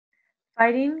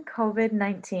Fighting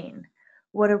COVID-19: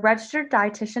 What a registered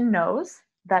dietitian knows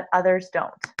that others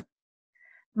don't.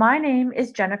 My name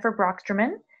is Jennifer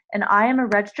Broxterman, and I am a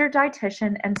registered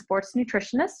dietitian and sports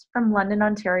nutritionist from London,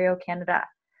 Ontario, Canada.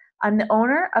 I'm the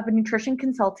owner of a nutrition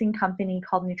consulting company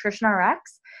called NutritionRx,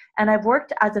 and I've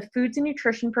worked as a foods and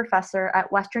nutrition professor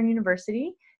at Western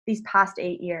University these past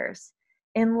 8 years.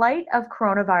 In light of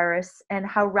coronavirus and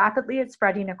how rapidly it's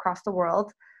spreading across the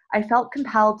world, I felt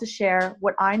compelled to share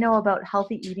what I know about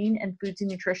healthy eating and foods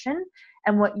and nutrition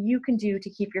and what you can do to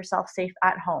keep yourself safe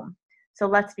at home. So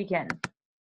let's begin.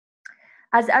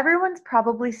 As everyone's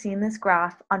probably seen this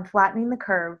graph on flattening the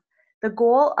curve, the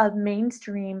goal of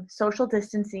mainstream social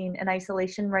distancing and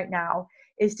isolation right now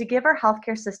is to give our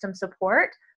healthcare system support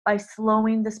by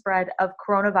slowing the spread of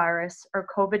coronavirus or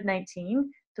COVID-19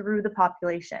 through the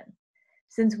population.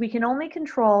 Since we can only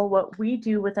control what we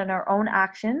do within our own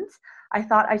actions, I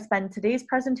thought I'd spend today's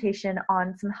presentation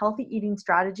on some healthy eating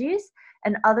strategies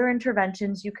and other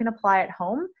interventions you can apply at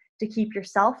home to keep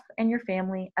yourself and your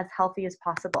family as healthy as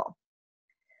possible.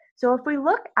 So if we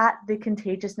look at the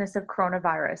contagiousness of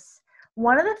coronavirus,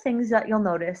 one of the things that you'll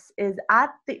notice is at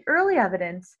the early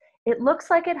evidence, it looks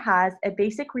like it has a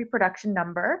basic reproduction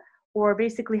number, or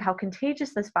basically how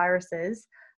contagious this virus is,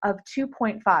 of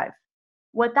 2.5.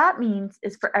 What that means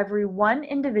is for every one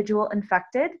individual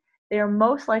infected, they are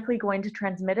most likely going to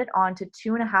transmit it on to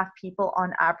 2.5 people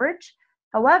on average.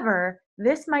 However,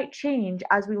 this might change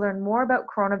as we learn more about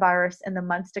coronavirus in the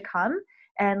months to come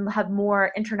and have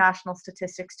more international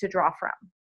statistics to draw from.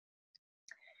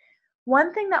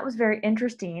 One thing that was very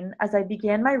interesting as I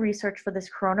began my research for this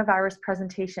coronavirus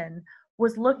presentation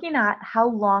was looking at how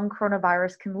long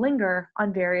coronavirus can linger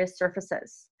on various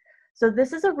surfaces. So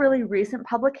this is a really recent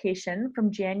publication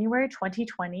from January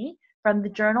 2020 from the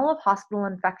Journal of Hospital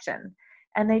Infection.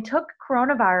 And they took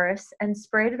coronavirus and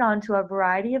sprayed it onto a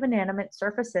variety of inanimate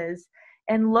surfaces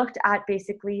and looked at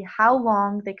basically how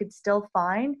long they could still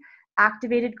find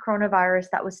activated coronavirus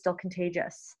that was still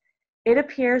contagious. It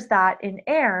appears that in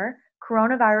air,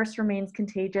 coronavirus remains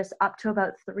contagious up to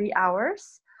about 3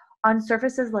 hours. On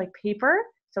surfaces like paper,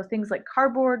 so things like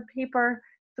cardboard, paper,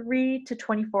 3 to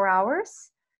 24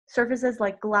 hours. Surfaces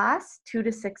like glass, 2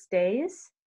 to 6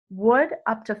 days, wood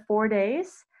up to 4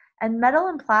 days, and metal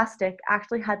and plastic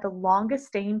actually had the longest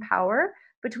staying power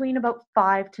between about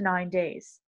 5 to 9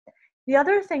 days. The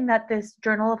other thing that this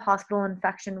Journal of Hospital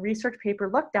Infection research paper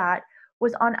looked at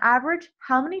was on average,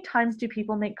 how many times do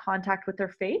people make contact with their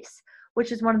face,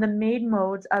 which is one of the main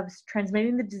modes of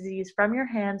transmitting the disease from your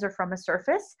hands or from a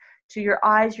surface to your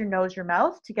eyes, your nose, your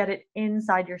mouth to get it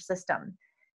inside your system.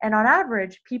 And on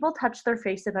average, people touch their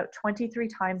face about 23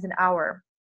 times an hour,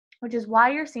 which is why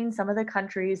you're seeing some of the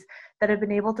countries that have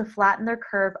been able to flatten their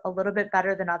curve a little bit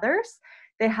better than others.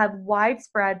 They have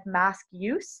widespread mask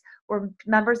use where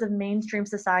members of mainstream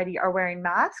society are wearing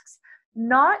masks,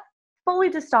 not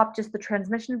fully to stop just the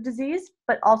transmission of disease,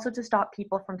 but also to stop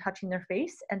people from touching their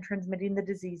face and transmitting the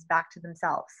disease back to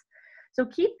themselves. So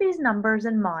keep these numbers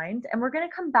in mind, and we're going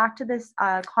to come back to this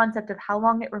concept of how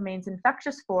long it remains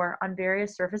infectious for on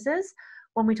various surfaces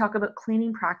when we talk about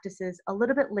cleaning practices a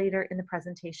little bit later in the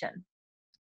presentation.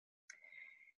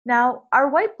 Now, our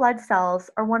white blood cells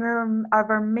are one of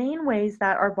our main ways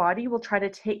that our body will try to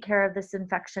take care of this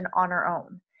infection on our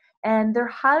own. And they're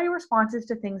highly responsive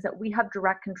to things that we have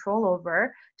direct control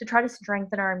over to try to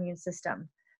strengthen our immune system.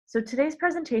 So today's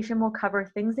presentation will cover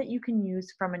things that you can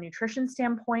use from a nutrition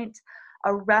standpoint,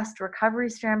 a rest recovery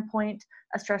standpoint,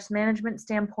 a stress management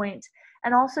standpoint,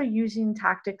 and also using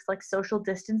tactics like social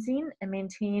distancing and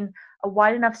maintain a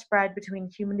wide enough spread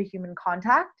between human to human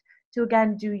contact to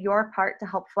again do your part to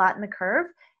help flatten the curve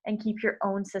and keep your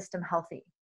own system healthy.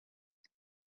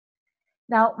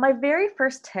 Now, my very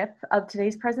first tip of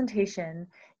today's presentation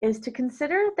is to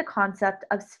consider the concept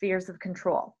of spheres of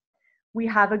control. We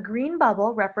have a green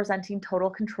bubble representing total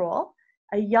control,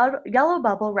 a yellow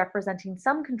bubble representing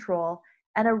some control,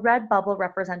 and a red bubble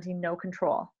representing no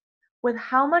control. With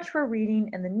how much we're reading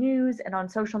in the news and on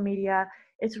social media,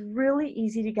 it's really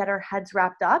easy to get our heads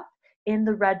wrapped up in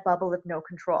the red bubble of no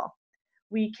control.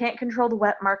 We can't control the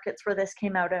wet markets where this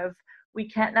came out of. We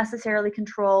can't necessarily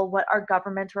control what our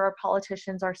government or our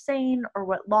politicians are saying or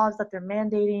what laws that they're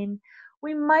mandating.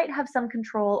 We might have some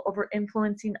control over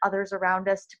influencing others around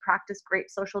us to practice great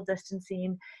social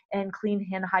distancing and clean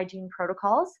hand hygiene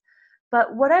protocols.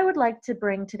 But what I would like to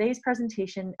bring today's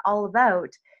presentation all about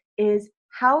is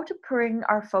how to bring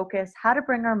our focus, how to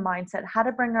bring our mindset, how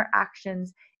to bring our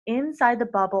actions inside the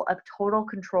bubble of total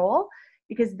control,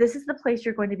 because this is the place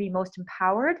you're going to be most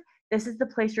empowered. This is the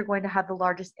place you're going to have the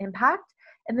largest impact.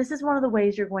 And this is one of the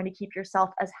ways you're going to keep yourself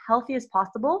as healthy as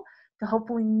possible to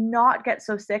hopefully not get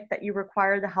so sick that you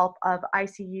require the help of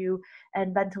ICU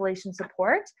and ventilation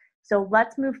support. So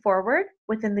let's move forward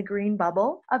within the green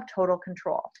bubble of total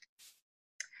control.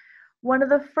 One of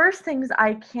the first things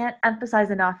I can't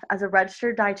emphasize enough as a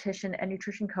registered dietitian and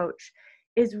nutrition coach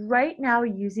is right now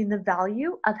using the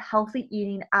value of healthy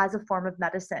eating as a form of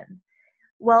medicine.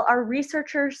 While our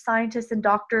researchers, scientists, and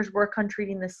doctors work on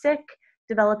treating the sick,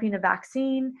 developing a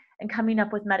vaccine, and coming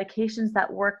up with medications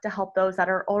that work to help those that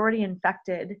are already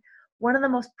infected, one of the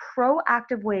most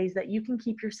proactive ways that you can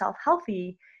keep yourself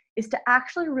healthy is to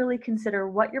actually really consider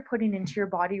what you're putting into your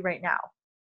body right now.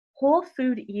 Whole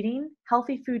food eating,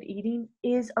 healthy food eating,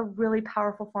 is a really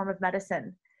powerful form of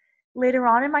medicine. Later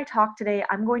on in my talk today,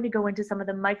 I'm going to go into some of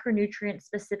the micronutrients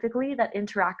specifically that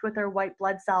interact with our white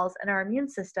blood cells and our immune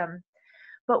system.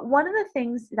 But one of the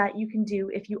things that you can do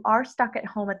if you are stuck at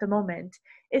home at the moment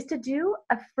is to do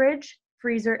a fridge,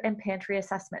 freezer, and pantry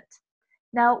assessment.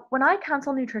 Now, when I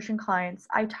counsel nutrition clients,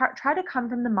 I try to come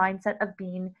from the mindset of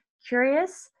being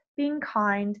curious, being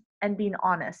kind, and being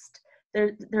honest.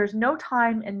 There's no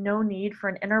time and no need for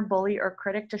an inner bully or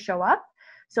critic to show up.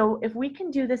 So if we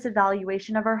can do this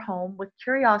evaluation of our home with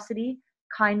curiosity,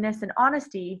 kindness, and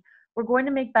honesty, we're going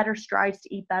to make better strides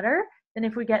to eat better than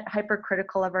if we get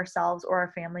hypercritical of ourselves or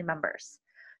our family members.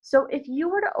 So if you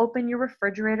were to open your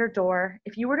refrigerator door,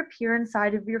 if you were to peer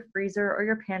inside of your freezer or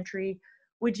your pantry,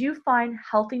 would you find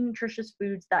healthy, nutritious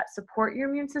foods that support your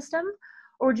immune system?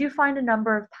 Or would you find a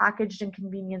number of packaged and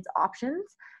convenience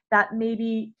options that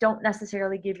maybe don't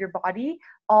necessarily give your body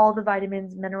all the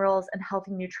vitamins, minerals, and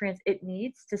healthy nutrients it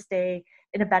needs to stay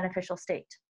in a beneficial state?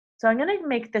 So I'm going to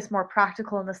make this more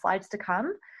practical in the slides to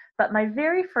come, but my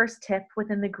very first tip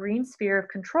within the green sphere of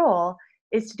control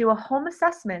is to do a home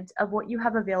assessment of what you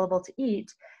have available to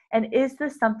eat, and is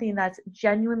this something that's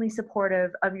genuinely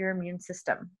supportive of your immune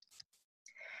system?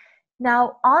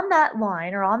 Now, on that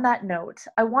line or on that note,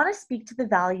 I want to speak to the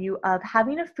value of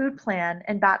having a food plan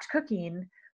and batch cooking,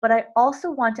 but I also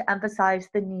want to emphasize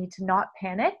the need to not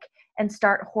panic and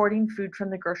start hoarding food from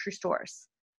the grocery stores.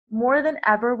 More than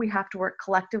ever, we have to work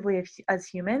collectively as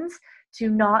humans to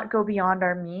not go beyond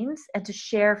our means and to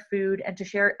share food and to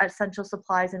share essential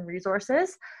supplies and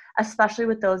resources, especially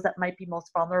with those that might be most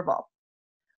vulnerable.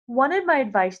 One of my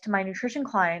advice to my nutrition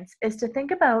clients is to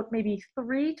think about maybe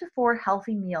 3 to 4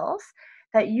 healthy meals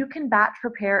that you can batch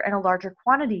prepare in a larger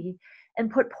quantity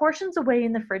and put portions away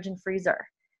in the fridge and freezer.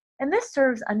 And this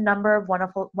serves a number of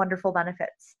wonderful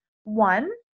benefits. 1,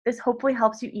 this hopefully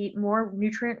helps you eat more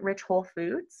nutrient-rich whole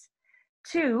foods.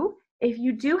 2, if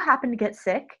you do happen to get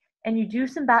sick and you do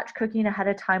some batch cooking ahead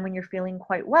of time when you're feeling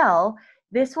quite well,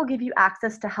 this will give you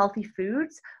access to healthy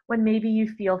foods when maybe you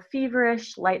feel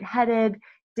feverish, lightheaded,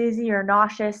 dizzy, or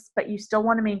nauseous, but you still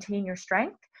want to maintain your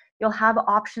strength. You'll have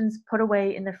options put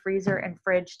away in the freezer and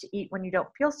fridge to eat when you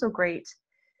don't feel so great.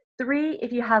 3,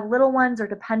 if you have little ones or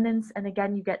dependents and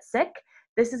again you get sick,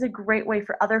 this is a great way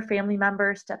for other family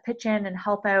members to pitch in and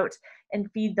help out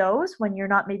and feed those when you're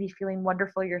not maybe feeling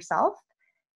wonderful yourself.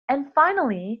 And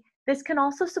finally, this can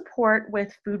also support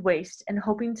with food waste and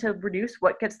hoping to reduce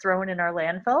what gets thrown in our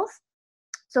landfills,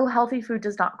 so healthy food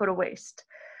does not go to waste.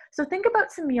 So think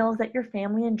about some meals that your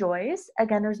family enjoys.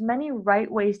 Again, there's many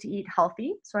right ways to eat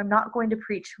healthy, so I'm not going to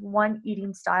preach one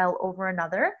eating style over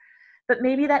another, but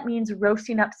maybe that means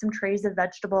roasting up some trays of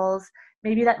vegetables.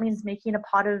 Maybe that means making a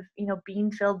pot of,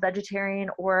 bean-filled vegetarian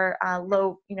or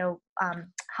low,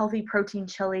 healthy protein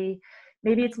chili.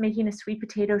 Maybe it's making a sweet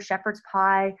potato shepherd's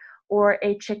pie or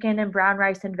a chicken and brown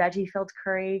rice and veggie-filled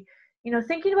curry.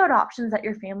 Thinking about options that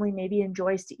your family maybe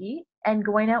enjoys to eat and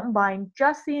going out and buying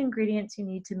just the ingredients you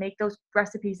need to make those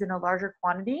recipes in a larger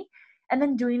quantity, and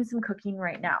then doing some cooking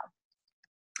right now.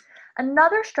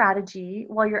 Another strategy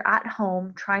while you're at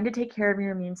home trying to take care of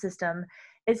your immune system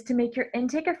is to make your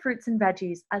intake of fruits and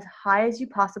veggies as high as you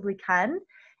possibly can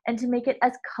and to make it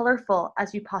as colorful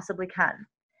as you possibly can.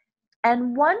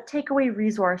 And one takeaway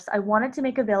resource I wanted to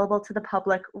make available to the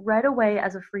public right away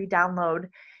as a free download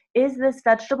is this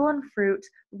vegetable and fruit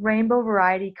rainbow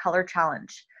variety color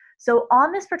challenge. So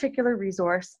on this particular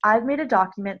resource, I've made a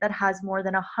document that has more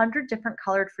than 100 different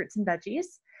colored fruits and veggies.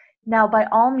 Now, by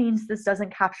all means, this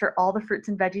doesn't capture all the fruits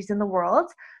and veggies in the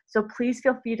world, so please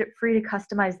feel free to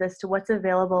customize this to what's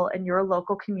available in your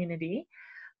local community.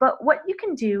 But what you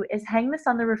can do is hang this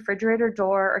on the refrigerator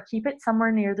door or keep it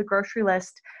somewhere near the grocery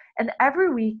list, and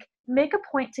every week, make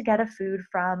a point to get a food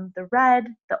from the red,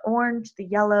 the orange, the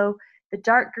yellow, the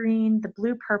dark green, the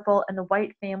blue, purple, and the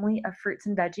white family of fruits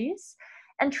and veggies,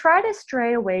 and try to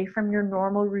stray away from your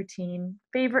normal routine,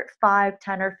 favorite 5,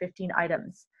 10, or 15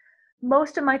 items.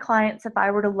 Most of my clients, if I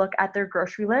were to look at their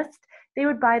grocery list, they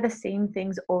would buy the same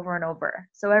things over and over.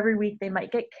 So every week they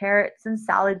might get carrots and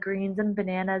salad greens and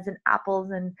bananas and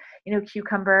apples and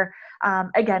cucumber.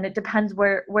 Again, it depends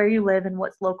where you live and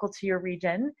what's local to your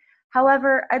region.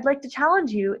 However, I'd like to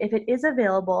challenge you, if it is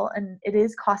available and it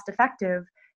is cost effective,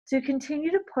 to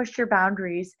continue to push your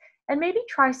boundaries and maybe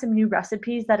try some new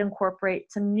recipes that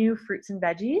incorporate some new fruits and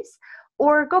veggies,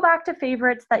 or go back to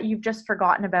favorites that you've just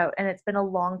forgotten about and it's been a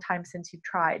long time since you've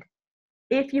tried.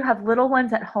 If you have little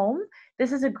ones at home,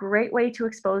 this is a great way to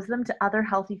expose them to other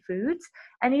healthy foods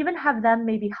and even have them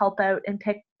maybe help out and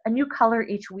pick a new color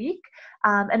each week,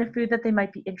 and a food that they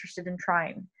might be interested in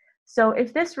trying. So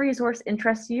if this resource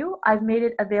interests you, I've made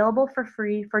it available for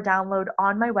free for download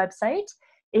on my website.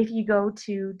 If you go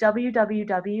to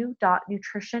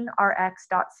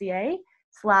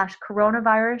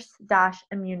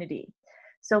www.nutritionrx.ca/coronavirus-immunity.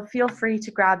 So feel free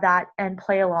to grab that and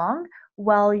play along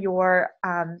while you're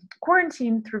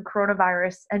quarantined through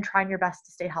coronavirus and trying your best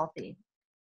to stay healthy.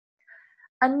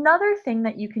 Another thing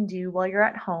that you can do while you're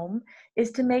at home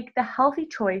is to make the healthy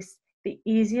choice the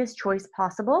easiest choice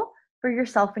possible for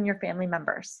yourself and your family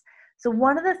members. So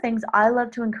one of the things I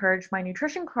love to encourage my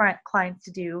nutrition clients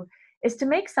to do is to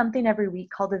make something every week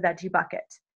called a veggie bucket.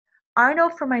 I know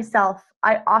for myself,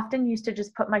 I often used to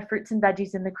just put my fruits and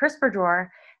veggies in the crisper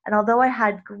drawer, and although I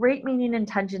had great meaning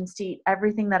intentions to eat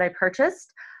everything that I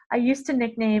purchased, I used to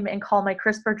nickname and call my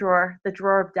crisper drawer the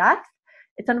drawer of death.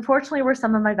 It's unfortunately where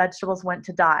some of my vegetables went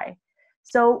to die.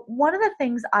 So one of the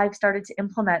things I've started to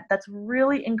implement that's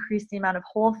really increased the amount of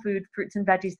whole food fruits and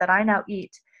veggies that I now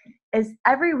eat is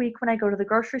every week when I go to the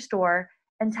grocery store,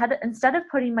 instead of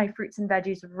putting my fruits and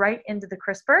veggies right into the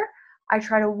crisper, I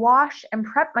try to wash and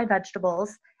prep my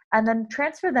vegetables and then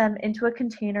transfer them into a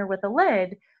container with a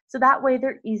lid, so that way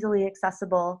they're easily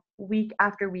accessible week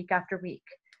after week after week.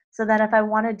 So then if I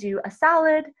want to do a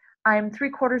salad, I'm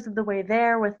 3/4 of the way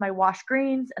there with my washed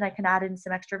greens and I can add in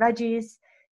some extra veggies.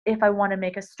 If I want to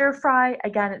make a stir fry,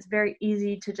 again, it's very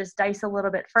easy to just dice a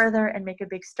little bit further and make a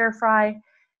big stir fry.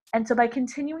 And so by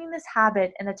continuing this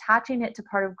habit and attaching it to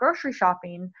part of grocery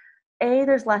shopping, A,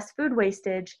 there's less food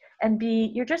wastage, and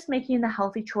B, you're just making the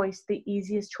healthy choice the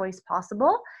easiest choice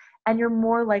possible, and you're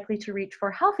more likely to reach for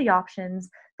healthy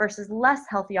options versus less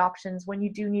healthy options when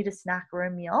you do need a snack or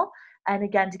a meal, and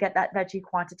again, to get that veggie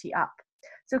quantity up.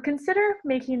 So consider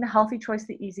making the healthy choice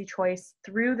the easy choice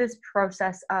through this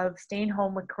process of staying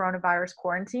home with coronavirus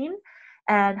quarantine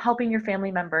and helping your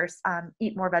family members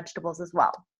eat more vegetables as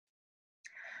well.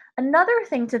 Another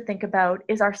thing to think about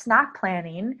is our snack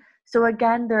planning. So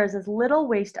again, there is as little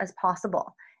waste as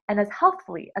possible and as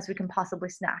healthfully as we can possibly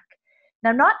snack.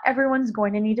 Now, not everyone's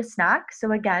going to need a snack.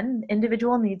 So again,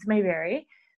 individual needs may vary,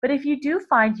 but if you do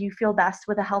find you feel best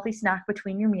with a healthy snack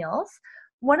between your meals,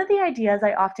 one of the ideas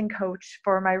I often coach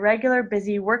for my regular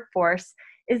busy workforce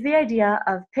is the idea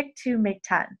of pick 2, make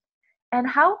 10. And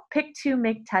how pick 2,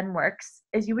 make 10 works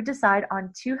is you would decide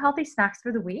on 2 healthy snacks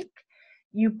for the week.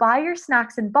 You buy your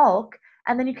snacks in bulk,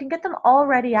 and then you can get them all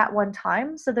ready at one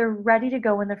time so they're ready to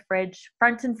go in the fridge,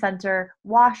 front and center,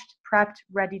 washed, prepped,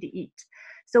 ready to eat.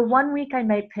 So one week I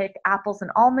might pick apples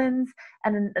and almonds,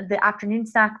 and the afternoon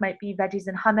snack might be veggies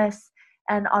and hummus.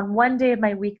 And on one day of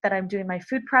my week that I'm doing my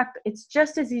food prep, it's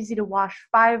just as easy to wash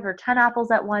 5 or 10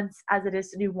 apples at once as it is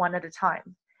to do one at a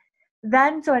time.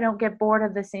 Then, so I don't get bored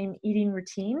of the same eating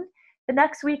routine, the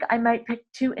next week I might pick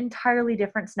 2 entirely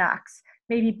different snacks,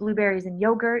 maybe blueberries and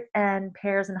yogurt and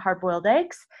pears and hard-boiled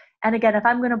eggs. And again, if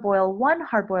I'm going to boil 1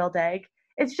 hard-boiled egg,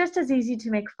 it's just as easy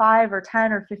to make 5 or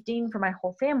 10 or 15 for my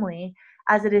whole family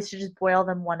as it is to just boil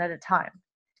them one at a time.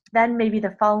 Then maybe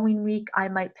the following week, I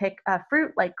might pick a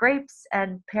fruit like grapes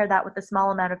and pair that with a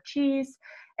small amount of cheese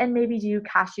and maybe do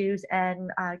cashews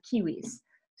and kiwis.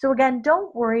 So again,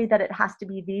 don't worry that it has to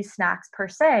be these snacks per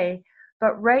se,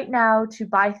 but right now to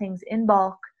buy things in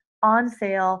bulk, on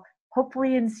sale,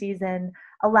 hopefully in season,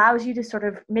 allows you to sort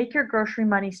of make your grocery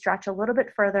money stretch a little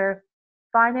bit further.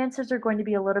 Finances are going to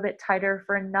be a little bit tighter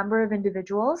for a number of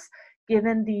individuals,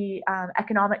 given the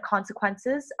economic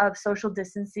consequences of social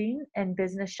distancing and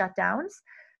business shutdowns.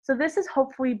 So this is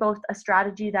hopefully both a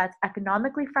strategy that's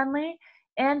economically friendly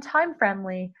and time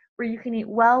friendly, where you can eat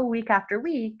well week after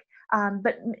week,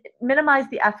 but minimize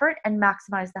the effort and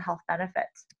maximize the health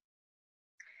benefits.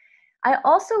 I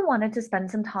also wanted to spend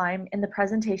some time in the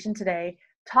presentation today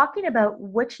talking about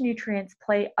which nutrients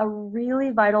play a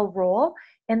really vital role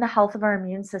in the health of our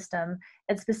immune system,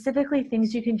 and specifically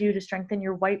things you can do to strengthen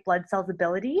your white blood cells'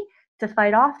 ability to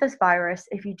fight off this virus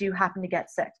if you do happen to get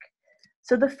sick.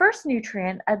 So the first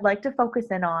nutrient I'd like to focus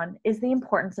in on is the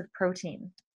importance of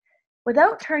protein.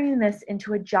 Without turning this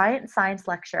into a giant science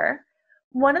lecture,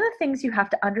 One of the things you have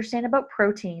to understand about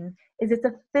protein is it's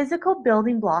a physical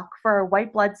building block for our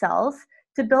white blood cells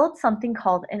to build something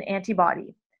called an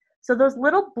antibody. So those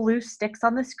little blue sticks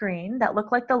on the screen that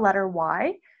look like the letter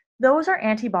Y, those are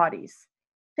antibodies.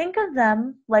 Think of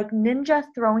them like ninja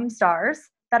throwing stars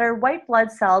that our white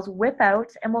blood cells whip out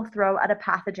and will throw at a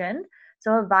pathogen,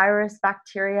 so a virus,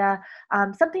 bacteria,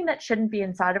 something that shouldn't be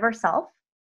inside of ourselves.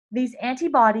 These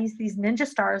antibodies, these ninja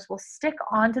stars, will stick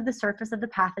onto the surface of the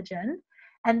pathogen,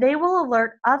 and they will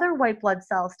alert other white blood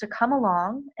cells to come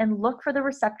along and look for the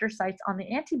receptor sites on the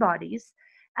antibodies.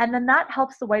 And then that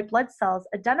helps the white blood cells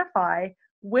identify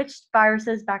which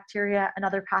viruses, bacteria, and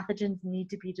other pathogens need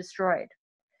to be destroyed.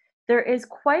 There is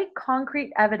quite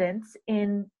concrete evidence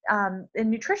in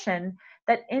nutrition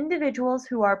that individuals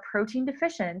who are protein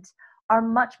deficient are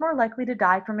much more likely to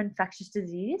die from infectious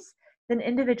disease than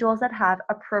individuals that have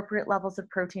appropriate levels of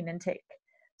protein intake.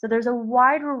 So there's a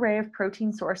wide array of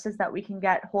protein sources that we can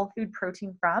get whole food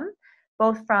protein from,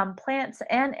 both from plants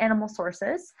and animal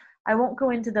sources. I won't go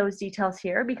into those details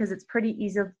here because it's pretty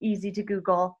easy to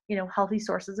Google, healthy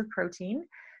sources of protein.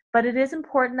 But it is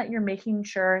important that you're making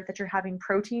sure that you're having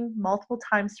protein multiple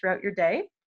times throughout your day.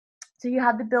 So you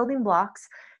have the building blocks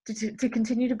to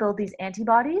continue to build these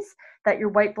antibodies that your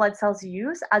white blood cells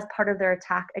use as part of their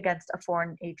attack against a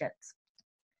foreign agent.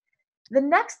 The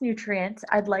next nutrient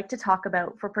I'd like to talk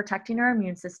about for protecting our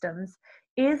immune systems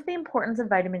is the importance of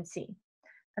vitamin C.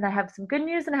 And I have some good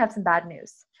news and I have some bad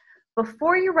news.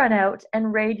 Before you run out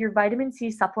and raid your vitamin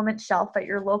C supplement shelf at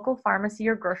your local pharmacy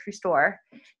or grocery store,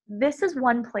 this is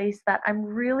one place that I'm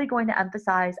really going to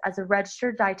emphasize as a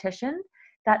registered dietitian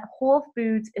that whole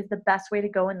foods is the best way to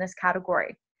go in this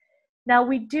category. Now,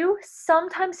 we do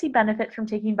sometimes see benefit from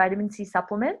taking vitamin C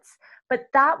supplements, but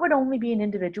that would only be in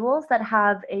individuals that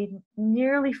have a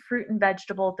nearly fruit and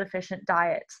vegetable deficient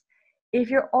diet.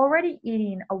 If you're already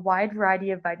eating a wide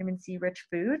variety of vitamin C rich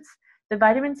foods, the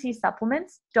vitamin C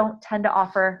supplements don't tend to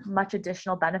offer much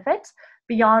additional benefit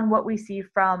beyond what we see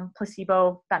from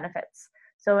placebo benefits.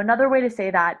 So another way to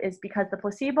say that is because the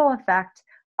placebo effect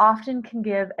often can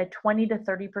give a 20 to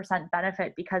 30%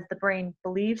 benefit because the brain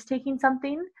believes taking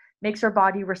something makes our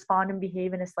body respond and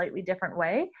behave in a slightly different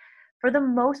way. For the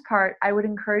most part, I would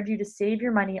encourage you to save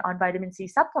your money on vitamin C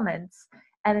supplements.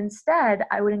 And instead,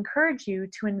 I would encourage you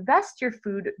to invest your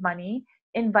food money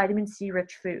in vitamin C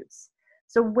rich foods.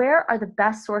 So where are the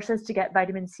best sources to get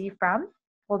vitamin C from?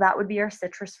 Well, that would be our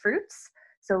citrus fruits.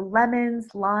 So lemons,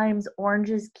 limes,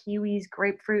 oranges, kiwis,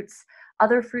 grapefruits,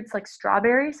 other fruits like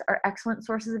strawberries are excellent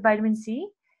sources of vitamin C.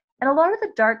 And a lot of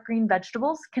the dark green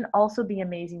vegetables can also be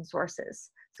amazing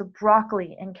sources. So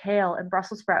broccoli and kale and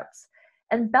Brussels sprouts.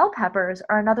 And bell peppers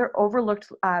are another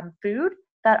overlooked food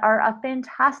that are a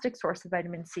fantastic source of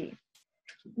vitamin C.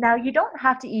 Now, you don't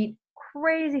have to eat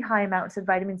crazy high amounts of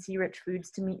vitamin C rich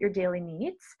foods to meet your daily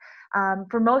needs.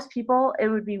 For most people, it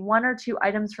would be 1 or 2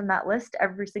 items from that list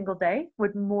every single day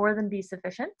would more than be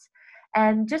sufficient.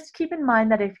 And just keep in mind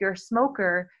that if you're a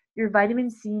smoker, your vitamin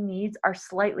C needs are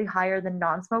slightly higher than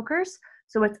non-smokers.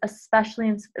 So it's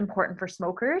especially important for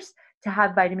smokers to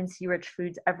have vitamin C rich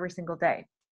foods every single day.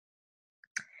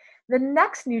 The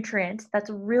next nutrient that's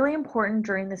really important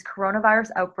during this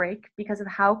coronavirus outbreak because of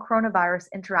how coronavirus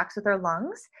interacts with our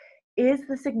lungs is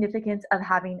the significance of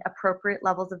having appropriate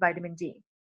levels of vitamin D.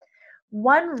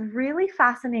 One really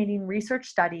fascinating research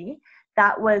study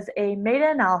that was a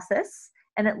meta-analysis,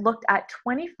 and it looked at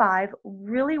 25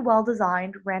 really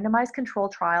well-designed randomized control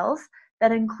trials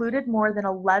that included more than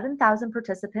 11,000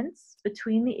 participants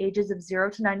between the ages of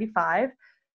 0 to 95,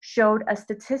 showed a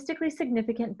statistically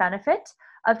significant benefit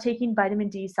of taking vitamin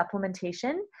D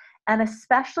supplementation, and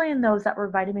especially in those that were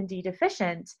vitamin D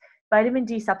deficient, vitamin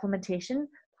D supplementation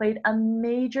played a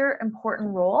major important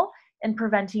role in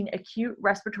preventing acute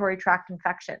respiratory tract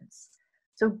infections.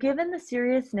 So given the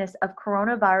seriousness of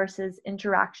coronavirus's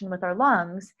interaction with our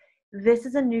lungs, this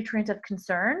is a nutrient of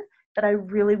concern that I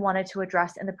really wanted to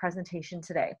address in the presentation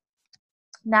today.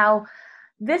 Now,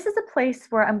 this is a place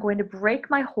where I'm going to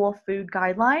break my whole food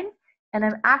guideline, and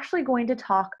I'm actually going to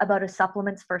talk about a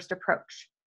supplements first approach.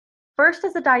 First,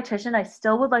 as a dietitian, I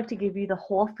still would like to give you the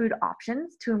whole food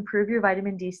options to improve your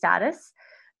vitamin D status,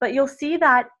 but you'll see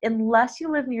that unless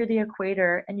you live near the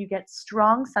equator and you get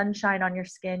strong sunshine on your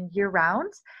skin year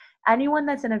round, anyone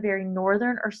that's in a very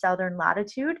northern or southern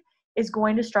latitude is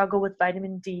going to struggle with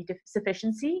vitamin D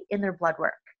deficiency in their blood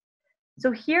work.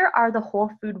 So here are the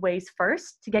whole food ways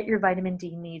first to get your vitamin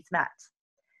D needs met.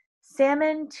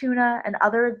 Salmon, tuna, and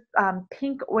other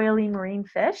pink oily marine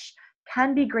fish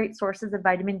can be great sources of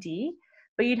vitamin D,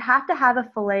 but you'd have to have a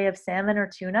fillet of salmon or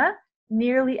tuna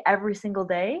nearly every single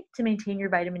day to maintain your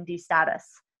vitamin D status.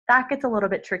 That gets a little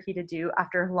bit tricky to do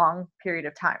after a long period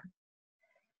of time.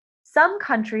 Some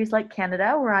countries like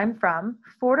Canada, where I'm from,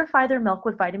 fortify their milk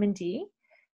with vitamin D,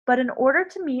 but in order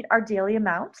to meet our daily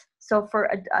amount, so for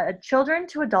children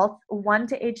to adults 1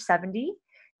 to age 70,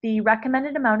 the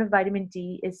recommended amount of vitamin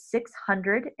D is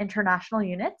 600 international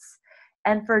units,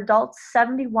 and for adults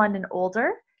 71 and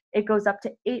older, it goes up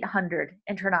to 800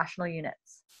 international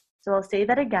units. So I'll say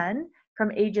that again,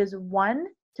 from ages 1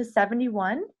 to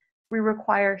 71, we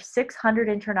require 600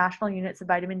 international units of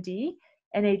vitamin D,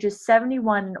 and ages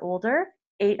 71 and older,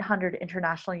 800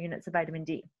 international units of vitamin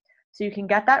D. So you can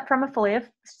get that from a fillet of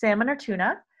salmon or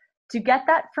tuna. To get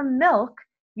that from milk,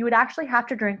 you would actually have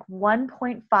to drink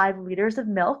 1.5 liters of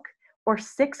milk or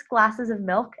 6 glasses of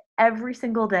milk every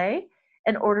single day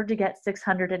in order to get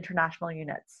 600 international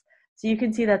units. So you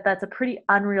can see that that's a pretty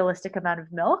unrealistic amount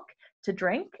of milk to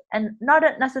drink, and not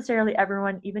necessarily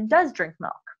everyone even does drink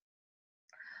milk.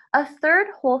 A third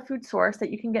whole food source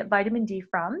that you can get vitamin D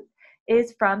from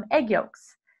is from egg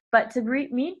yolks. But to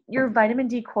meet your vitamin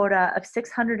D quota of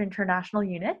 600 international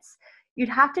units, you'd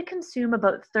have to consume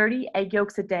about 30 egg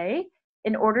yolks a day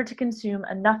in order to consume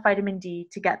enough vitamin D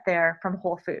to get there from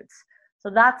whole foods. So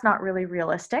that's not really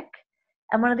realistic.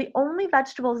 And one of the only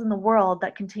vegetables in the world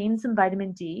that contains some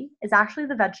vitamin D is actually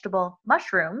the vegetable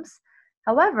mushrooms.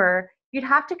 However, you'd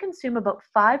have to consume about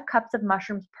 5 cups of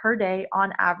mushrooms per day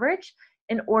on average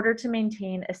in order to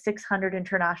maintain a 600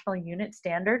 international unit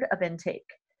standard of intake.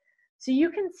 So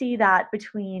you can see that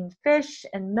between fish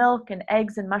and milk and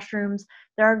eggs and mushrooms,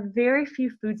 there are very few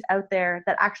foods out there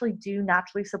that actually do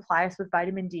naturally supply us with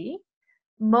vitamin D.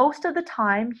 Most of the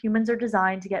time, humans are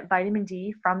designed to get vitamin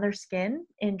D from their skin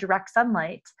in direct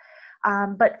sunlight.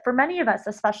 But for many of us,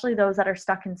 especially those that are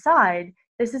stuck inside,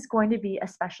 this is going to be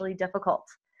especially difficult.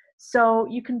 So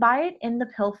you can buy it in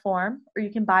the pill form, or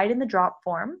you can buy it in the drop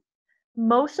form.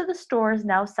 Most of the stores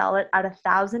now sell it at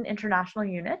 1,000 international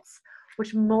units,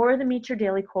 which more than meets your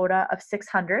daily quota of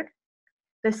 600.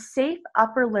 The safe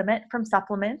upper limit from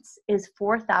supplements is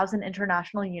 4,000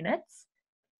 international units.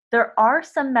 There are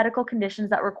some medical conditions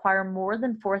that require more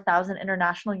than 4,000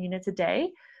 international units a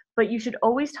day, but you should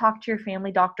always talk to your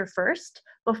family doctor first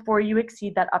before you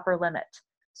exceed that upper limit.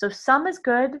 So some is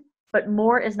good, but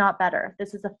more is not better.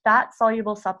 This is a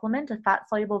fat-soluble supplement, a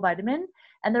fat-soluble vitamin,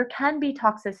 and there can be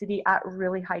toxicity at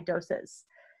really high doses.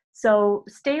 So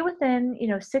stay within,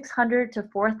 600 to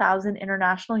 4,000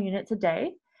 international units a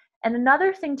day. And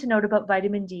another thing to note about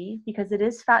vitamin D, because it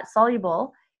is fat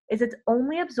soluble, is it's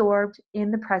only absorbed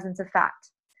in the presence of fat.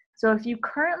 So if you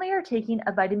currently are taking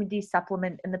a vitamin D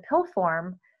supplement in the pill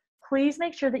form, please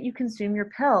make sure that you consume your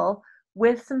pill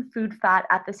with some food fat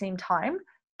at the same time.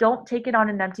 Don't take it on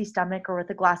an empty stomach or with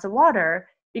a glass of water,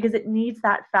 because it needs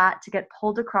that fat to get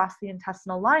pulled across the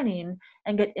intestinal lining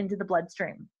and get into the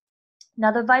bloodstream.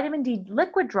 Now, the vitamin D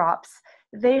liquid drops,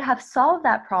 they have solved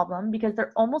that problem because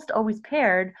they're almost always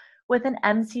paired with an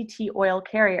MCT oil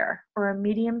carrier, or a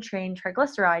medium chain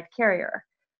triglyceride carrier.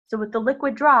 So with the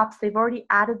liquid drops, they've already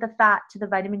added the fat to the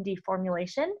vitamin D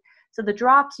formulation. So the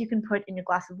drops you can put in your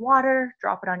glass of water,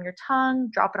 drop it on your tongue,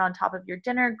 drop it on top of your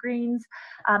dinner greens.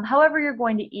 However you're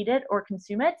going to eat it or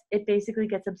consume it, it basically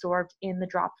gets absorbed in the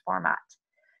drop format.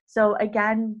 So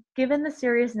again, given the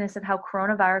seriousness of how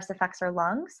coronavirus affects our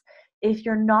lungs, if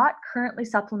you're not currently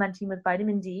supplementing with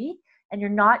vitamin D and you're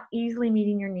not easily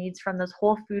meeting your needs from those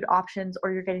whole food options,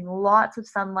 or you're getting lots of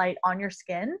sunlight on your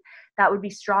skin that would be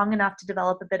strong enough to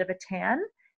develop a bit of a tan,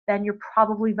 then you're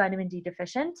probably vitamin D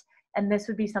deficient. And this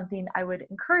would be something I would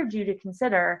encourage you to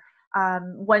consider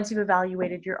once you've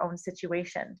evaluated your own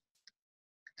situation.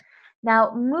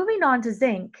 Now, moving on to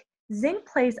zinc. Zinc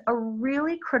plays a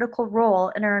really critical role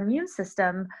in our immune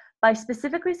system by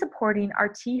specifically supporting our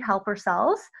T helper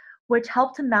cells, which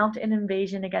help to mount an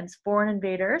invasion against foreign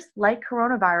invaders like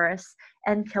coronavirus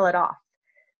and kill it off.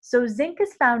 So zinc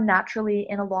is found naturally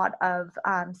in a lot of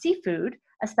seafood,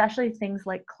 especially things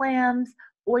like clams,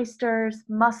 oysters,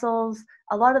 mussels,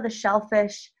 a lot of the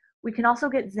shellfish. We can also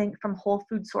get zinc from whole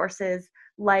food sources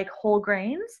like whole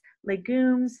grains,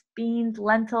 legumes, beans,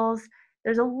 lentils.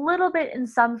 There's a little bit in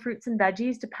some fruits and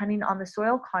veggies depending on the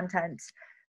soil content.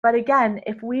 But again,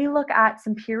 if we look at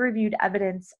some peer-reviewed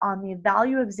evidence on the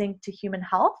value of zinc to human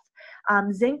health,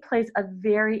 zinc plays a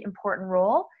very important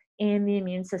role in the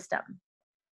immune system.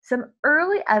 Some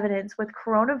early evidence with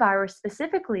coronavirus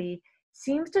specifically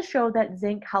seems to show that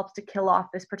zinc helps to kill off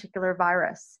this particular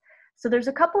virus. So there's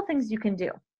a couple things you can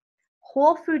do.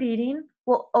 Whole food eating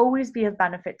will always be of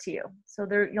benefit to you. So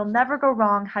you'll never go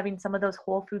wrong having some of those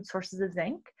whole food sources of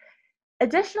zinc.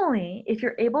 Additionally, if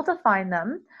you're able to find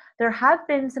them, there have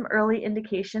been some early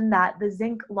indication that the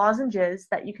zinc lozenges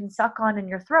that you can suck on in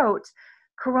your throat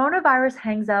Coronavirus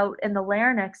hangs out in the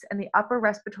larynx and the upper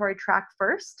respiratory tract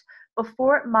first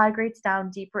before it migrates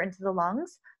down deeper into the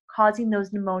lungs, causing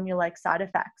those pneumonia-like side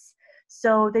effects.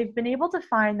 So they've been able to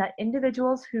find that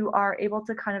individuals who are able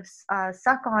to kind of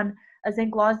suck on a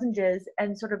zinc lozenges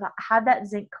and sort of have that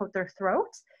zinc coat their throat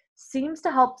seems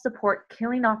to help support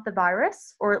killing off the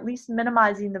virus, or at least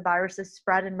minimizing the virus's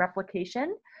spread and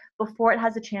replication before it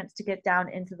has a chance to get down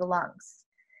into the lungs.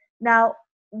 Now,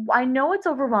 I know it's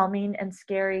overwhelming and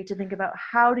scary to think about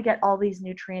how to get all these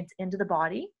nutrients into the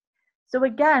body. So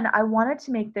again, I wanted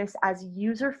to make this as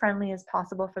user-friendly as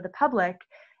possible for the public.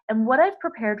 And what I've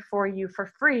prepared for you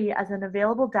for free as an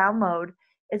available download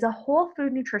is a whole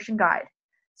food nutrition guide.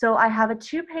 So I have a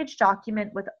 2-page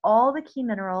document with all the key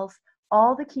minerals,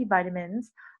 all the key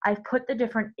vitamins. I've put the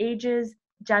different ages,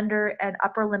 gender, and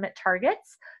upper limit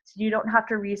targets, so you don't have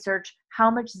to research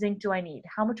how much zinc do I need,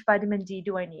 how much vitamin D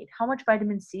do I need, how much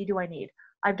vitamin C do I need.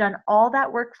 I've done all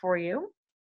that work for you.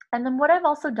 And then what I've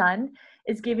also done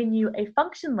is giving you a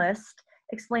function list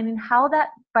explaining how that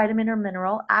vitamin or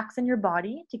mineral acts in your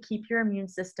body to keep your immune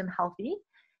system healthy.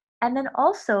 And then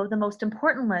also the most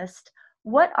important list,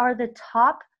 what are the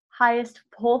top highest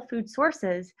whole food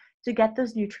sources to get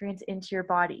those nutrients into your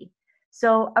body.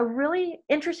 So a really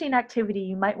interesting activity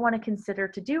you might want to consider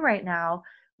to do right now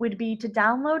would be to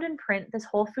download and print this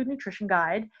whole food nutrition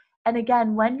guide. And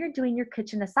again, when you're doing your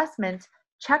kitchen assessment,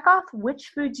 check off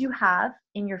which foods you have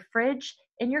in your fridge,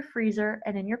 in your freezer,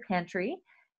 and in your pantry.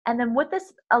 And then what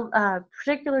this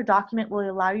particular document will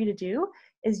allow you to do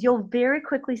is you'll very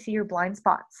quickly see your blind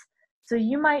spots. So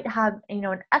you might have,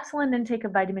 an excellent intake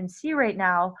of vitamin C right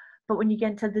now, but when you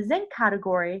get into the zinc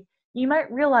category, you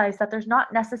might realize that there's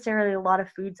not necessarily a lot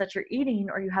of foods that you're eating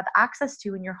or you have access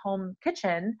to in your home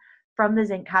kitchen from the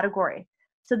zinc category.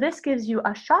 So this gives you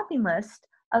a shopping list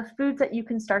of foods that you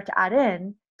can start to add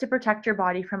in to protect your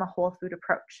body from a whole food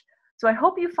approach. So I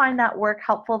hope you find that work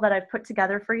helpful that I've put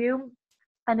together for you.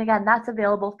 And again, that's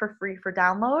available for free for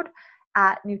download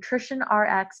at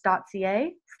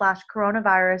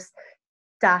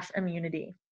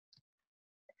nutritionrx.ca/coronavirus-immunity.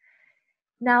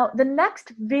 Now, the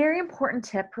next very important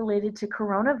tip related to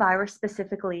coronavirus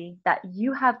specifically that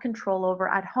you have control over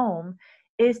at home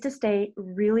is to stay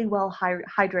really well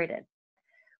hydrated.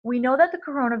 We know that the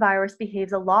coronavirus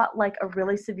behaves a lot like a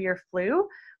really severe flu,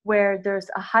 where there's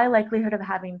a high likelihood of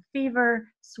having fever,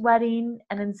 sweating,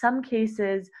 and in some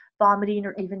cases, vomiting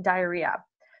or even diarrhea.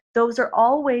 Those are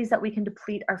all ways that we can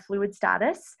deplete our fluid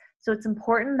status. So it's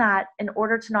important that in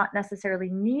order to not necessarily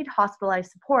need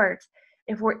hospitalized support,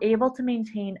 if we're able to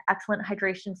maintain excellent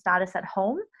hydration status at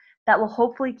home, that will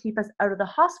hopefully keep us out of the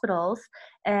hospitals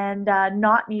and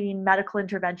not needing medical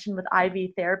intervention with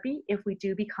IV therapy if we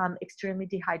do become extremely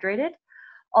dehydrated.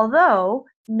 Although,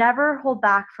 never hold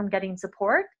back from getting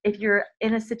support if you're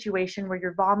in a situation where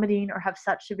you're vomiting or have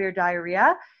such severe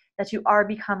diarrhea that you are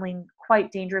becoming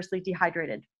quite dangerously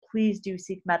dehydrated. Please do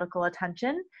seek medical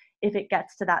attention if it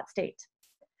gets to that state.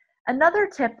 Another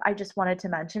tip I just wanted to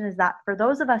mention is that for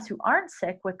those of us who aren't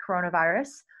sick with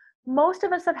coronavirus, most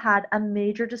of us have had a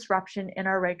major disruption in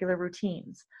our regular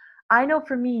routines. I know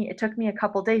for me, it took me a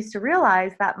couple days to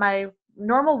realize that my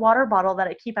normal water bottle that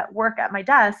I keep at work at my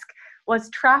desk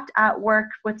was trapped at work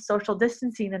with social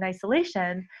distancing and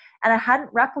isolation, and I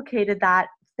hadn't replicated that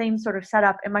same sort of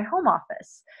setup in my home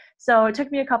office. So it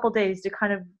took me a couple days to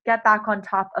kind of get back on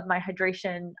top of my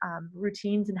hydration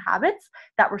routines and habits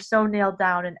that were so nailed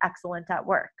down and excellent at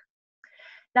work.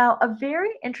 Now, a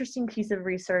very interesting piece of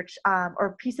research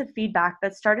or piece of feedback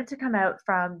that started to come out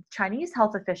from Chinese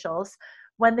health officials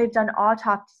when they've done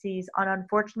autopsies on,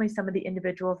 unfortunately, some of the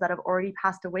individuals that have already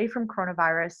passed away from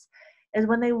coronavirus is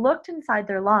when they looked inside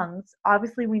their lungs.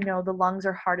 Obviously, we know the lungs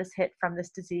are hardest hit from this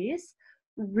disease.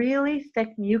 Really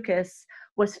thick mucus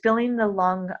was filling the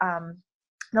lung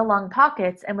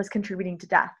pockets and was contributing to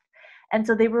death. And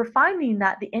so they were finding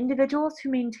that the individuals who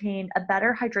maintained a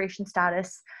better hydration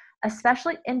status,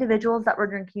 especially individuals that were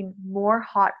drinking more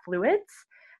hot fluids,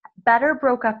 better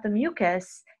broke up the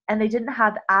mucus, and they didn't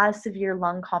have as severe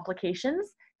lung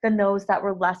complications than those that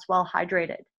were less well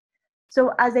hydrated.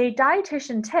 So as a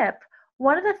dietitian tip,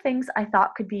 one of the things I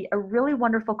thought could be a really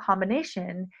wonderful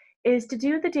combination is to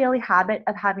do the daily habit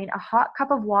of having a hot cup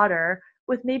of water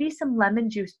with maybe some lemon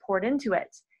juice poured into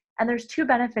it. And there's two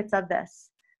benefits of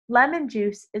this. Lemon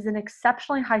juice is an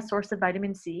exceptionally high source of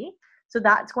vitamin C, so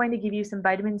that's going to give you some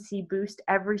vitamin C boost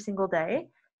every single day.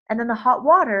 And then the hot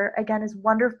water, again, is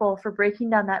wonderful for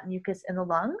breaking down that mucus in the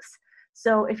lungs.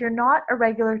 So if you're not a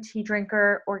regular tea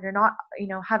drinker or you're not,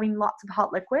 having lots of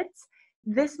hot liquids,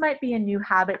 this might be a new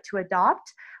habit to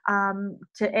adopt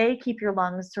to keep your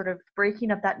lungs sort of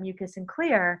breaking up that mucus and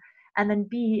clear, And then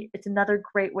B, it's another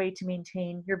great way to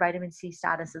maintain your vitamin C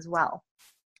status as well.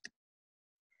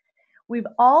 We've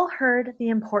all heard the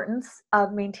importance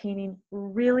of maintaining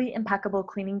really impeccable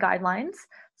cleaning guidelines.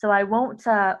 So I won't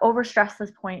overstress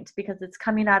this point because it's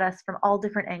coming at us from all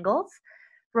different angles.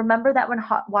 Remember that when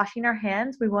washing our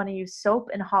hands, we want to use soap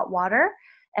and hot water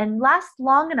and last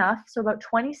long enough, so about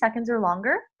 20 seconds or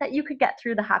longer, that you could get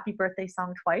through the happy birthday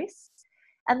song twice.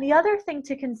 And the other thing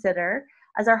to consider,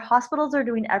 as our hospitals are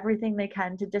doing everything they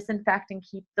can to disinfect and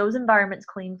keep those environments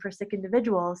clean for sick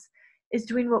individuals, is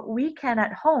doing what we can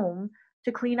at home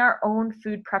to clean our own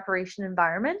food preparation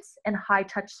environments and high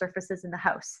touch surfaces in the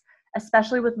house,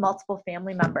 especially with multiple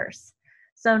family members.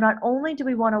 So not only do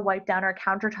we want to wipe down our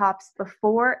countertops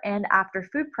before and after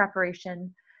food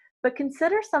preparation, but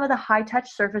consider some of the high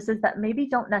touch surfaces that maybe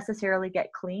don't necessarily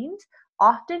get cleaned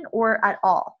often or at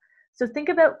all. So think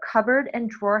about cupboard and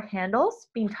drawer handles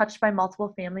being touched by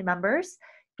multiple family members,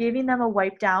 giving them a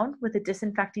wipe down with a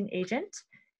disinfecting agent.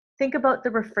 Think about the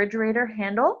refrigerator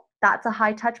handle. That's a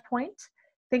high touch point.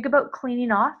 Think about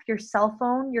cleaning off your cell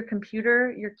phone, your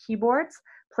computer, your keyboards,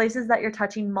 places that you're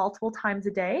touching multiple times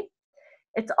a day.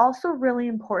 It's also really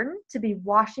important to be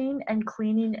washing and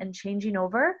cleaning and changing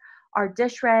over our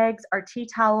dish rags, our tea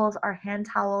towels, our hand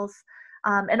towels,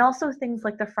 and also things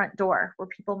like the front door where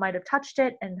people might have touched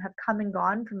it and have come and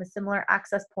gone from a similar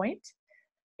access point.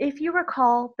 If you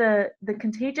recall the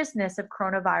contagiousness of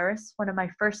coronavirus, one of my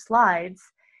first slides,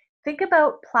 think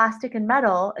about plastic and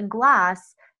metal and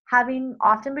glass having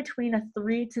often between a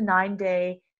 3 to 9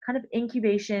 day kind of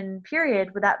incubation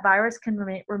period where that virus can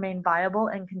remain viable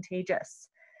and contagious.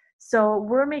 So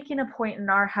we're making a point in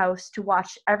our house to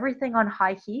watch everything on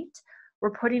high heat. We're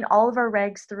putting all of our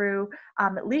rags through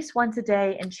at least once a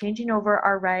day and changing over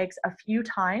our rags a few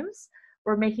times.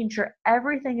 We're making sure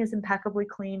everything is impeccably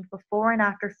cleaned before and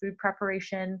after food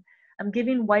preparation. I'm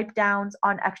giving wipe downs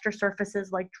on extra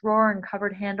surfaces like drawer and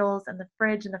cupboard handles and the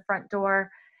fridge and the front door.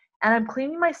 And I'm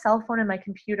cleaning my cell phone and my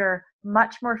computer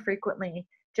much more frequently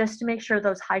just to make sure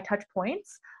those high touch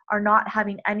points are not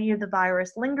having any of the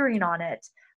virus lingering on it.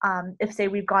 If say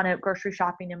we've gone out grocery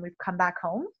shopping and we've come back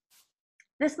home.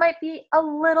 This might be a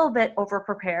little bit over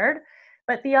prepared,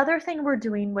 but the other thing we're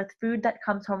doing with food that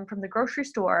comes home from the grocery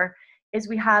store is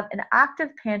we have an active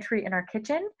pantry in our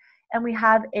kitchen and we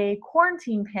have a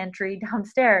quarantine pantry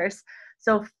downstairs.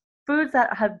 So foods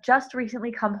that have just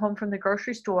recently come home from the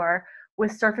grocery store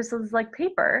with surfaces like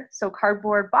paper, so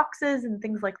cardboard boxes and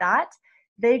things like that,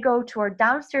 they go to our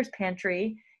downstairs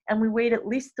pantry and we wait at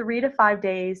least 3 to 5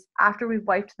 days after we've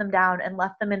wiped them down and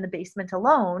left them in the basement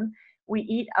alone. We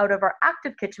eat out of our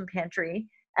active kitchen pantry,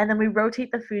 and then we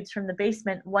rotate the foods from the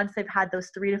basement once they've had those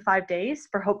 3 to 5 days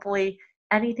for hopefully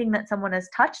anything that someone has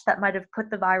touched that might have put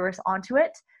the virus onto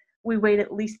it. We wait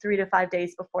at least 3 to 5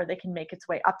 days before they can make its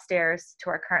way upstairs to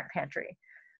our current pantry.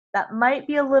 That might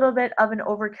be a little bit of an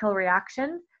overkill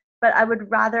reaction, but I would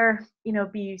rather,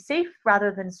 be safe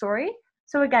rather than sorry.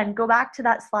 So again, go back to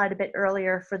that slide a bit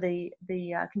earlier for the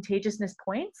contagiousness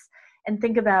points and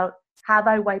think about, have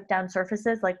I wiped down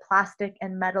surfaces like plastic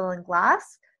and metal and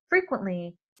glass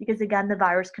frequently? Because again, the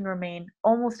virus can remain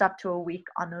almost up to a week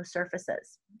on those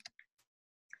surfaces.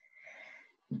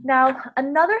 Now,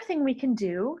 another thing we can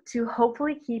do to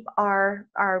hopefully keep our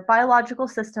biological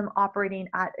system operating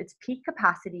at its peak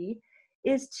capacity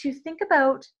is to think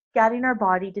about getting our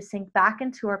body to sink back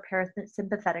into our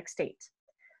parasympathetic state.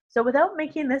 So without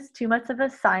making this too much of a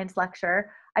science lecture,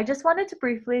 I just wanted to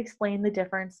briefly explain the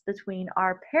difference between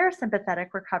our parasympathetic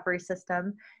recovery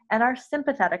system and our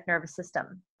sympathetic nervous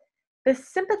system. The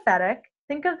sympathetic,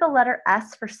 think of the letter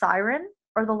S for siren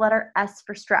or the letter S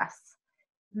for stress.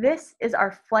 This is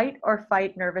our flight or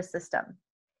fight nervous system.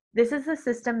 This is the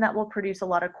system that will produce a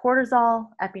lot of cortisol,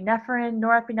 epinephrine,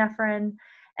 norepinephrine,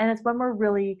 and it's when we're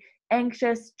really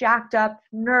anxious, jacked up,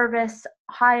 nervous,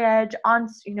 high edge,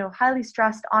 highly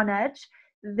stressed, on edge.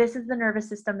 This is the nervous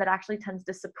system that actually tends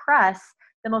to suppress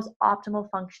the most optimal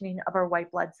functioning of our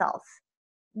white blood cells.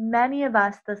 Many of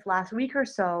us this last week or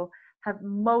so have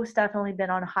most definitely been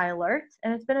on high alert,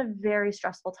 and it's been a very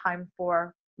stressful time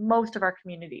for most of our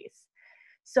communities.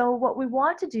 So what we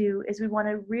want to do is we want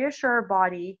to reassure our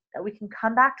body that we can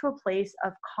come back to a place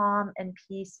of calm and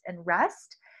peace and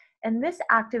rest. And this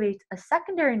activates a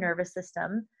secondary nervous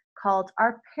system called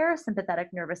our parasympathetic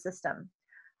nervous system.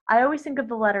 I always think of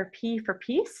the letter P for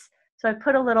peace. So I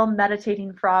put a little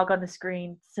meditating frog on the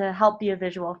screen to help be a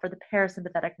visual for the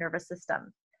parasympathetic nervous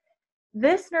system.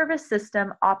 This nervous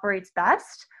system operates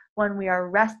best when we are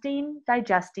resting,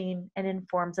 digesting, and in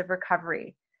forms of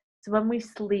recovery. So when we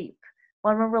sleep,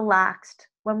 when we're relaxed,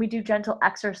 when we do gentle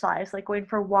exercise like going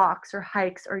for walks or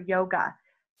hikes or yoga.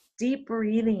 Deep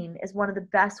breathing is one of the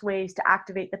best ways to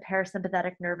activate the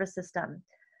parasympathetic nervous system.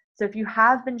 So if you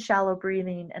have been shallow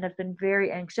breathing and have been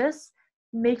very anxious,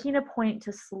 making a point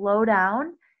to slow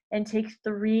down and take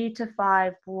 3 to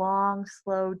 5 long,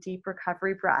 slow, deep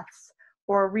recovery breaths,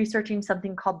 or researching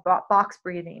something called box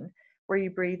breathing, where you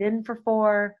breathe in for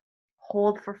 4,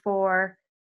 hold for 4,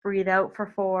 breathe out for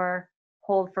 4,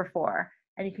 hold for 4.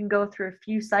 And you can go through a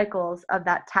few cycles of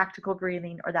that tactical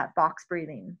breathing or that box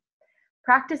breathing.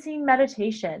 Practicing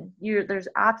meditation. There's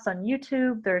apps on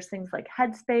YouTube, there's things like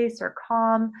Headspace or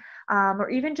Calm, or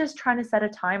even just trying to set a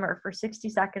timer for 60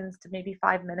 seconds to maybe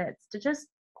 5 minutes to just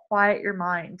quiet your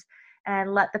mind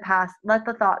and let the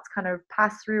thoughts kind of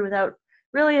pass through without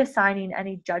really assigning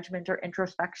any judgment or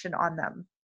introspection on them.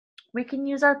 We can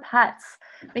use our pets,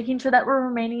 making sure that we're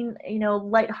remaining,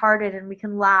 lighthearted and we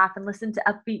can laugh and listen to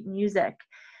upbeat music.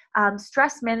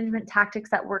 Stress management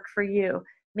tactics that work for you.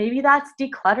 Maybe that's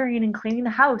decluttering and cleaning the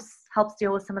house helps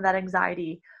deal with some of that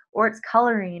anxiety, or it's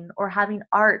coloring or having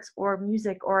art or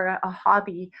music or a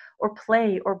hobby or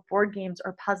play or board games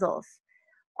or puzzles.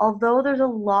 Although there's a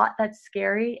lot that's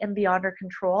scary and beyond our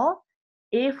control,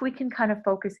 if we can kind of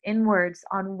focus inwards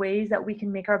on ways that we can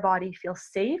make our body feel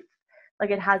safe,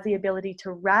 like it has the ability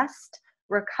to rest,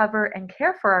 recover, and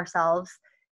care for ourselves,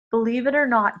 believe it or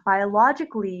not,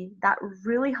 biologically, that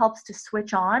really helps to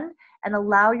switch on and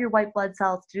allow your white blood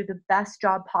cells to do the best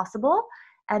job possible.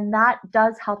 And that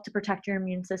does help to protect your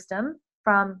immune system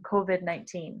from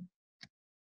COVID-19.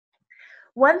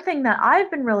 One thing that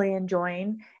I've been really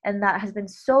enjoying and that has been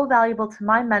so valuable to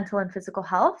my mental and physical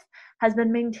health has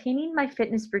been maintaining my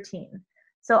fitness routine.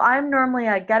 So I'm normally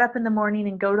a get up in the morning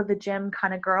and go to the gym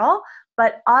kind of girl,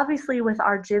 but obviously with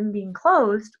our gym being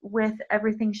closed, with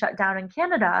everything shut down in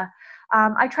Canada,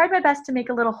 I tried my best to make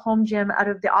a little home gym out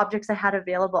of the objects I had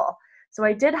available. So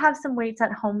I did have some weights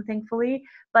at home, thankfully,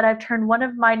 but I've turned one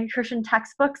of my nutrition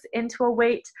textbooks into a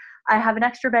weight. I have an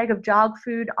extra bag of dog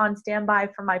food on standby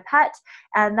for my pet,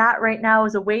 and that right now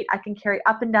is a weight I can carry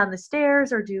up and down the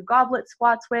stairs or do goblet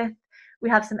squats with. We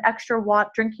have some extra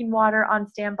drinking water on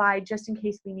standby just in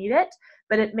case we need it,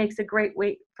 but it makes a great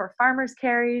weight for farmer's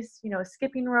carries, a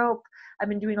skipping rope. I've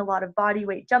been doing a lot of body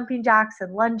weight jumping jacks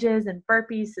and lunges and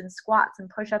burpees and squats and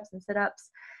push-ups and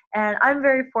sit-ups. And I'm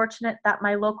very fortunate that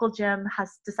my local gym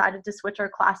has decided to switch our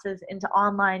classes into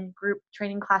online group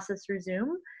training classes through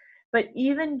Zoom. But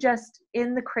even just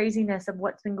in the craziness of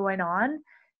what's been going on,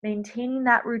 maintaining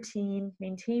that routine,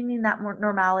 maintaining that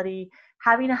normality,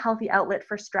 having a healthy outlet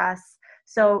for stress.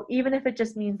 So even if it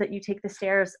just means that you take the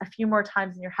stairs a few more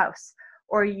times in your house,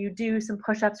 or you do some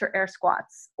push-ups or air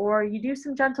squats, or you do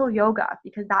some gentle yoga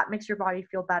because that makes your body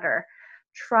feel better.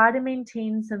 Try to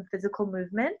maintain some physical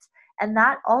movement. And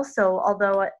that also,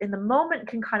 although in the moment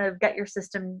can kind of get your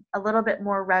system a little bit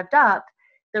more revved up,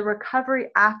 the recovery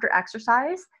after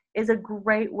exercise is a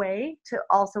great way to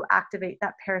also activate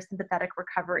that parasympathetic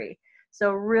recovery.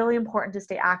 So really important to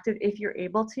stay active if you're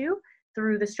able to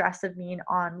through the stress of being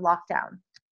on lockdown.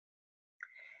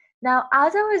 Now,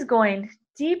 as I was going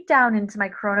deep down into my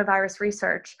coronavirus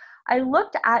research, I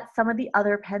looked at some of the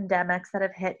other pandemics that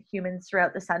have hit humans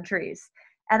throughout the centuries.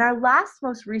 And our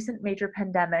most recent major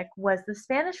pandemic was the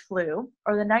Spanish flu,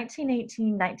 or the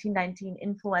 1918-1919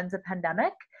 influenza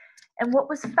pandemic. And what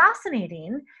was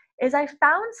fascinating is I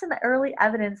found some early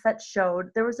evidence that showed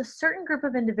there was a certain group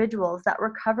of individuals that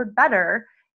recovered better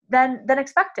than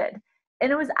expected.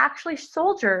 And it was actually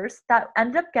soldiers that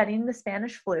ended up getting the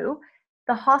Spanish flu.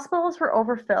 The hospitals were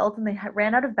overfilled and they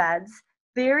ran out of beds,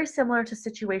 very similar to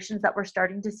situations that we're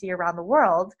starting to see around the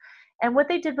world. And what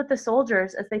they did with the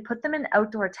soldiers is they put them in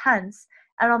outdoor tents,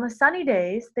 and on the sunny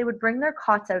days, they would bring their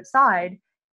cots outside.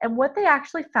 And what they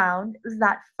actually found was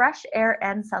that fresh air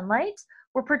and sunlight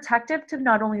were protective to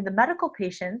not only the medical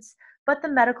patients, but the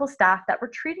medical staff that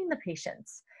were treating the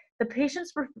patients. The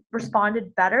patients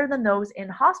responded better than those in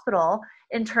hospital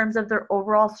in terms of their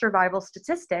overall survival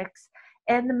statistics,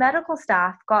 and the medical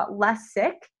staff got less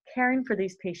sick caring for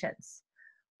these patients.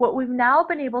 What we've now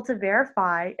been able to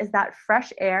verify is that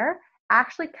fresh air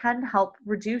actually can help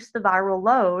reduce the viral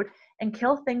load and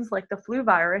kill things like the flu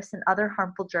virus and other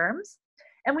harmful germs.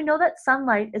 And we know that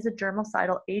sunlight is a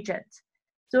germicidal agent.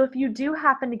 So if you do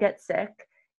happen to get sick,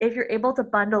 if you're able to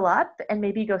bundle up and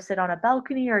maybe go sit on a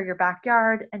balcony or your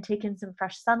backyard and take in some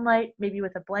fresh sunlight, maybe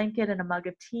with a blanket and a mug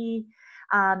of tea.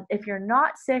 If you're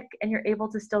not sick and you're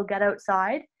able to still get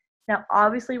outside, now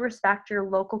obviously respect your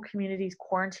local community's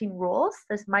quarantine rules.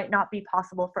 This might not be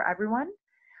possible for everyone.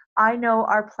 I know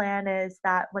our plan is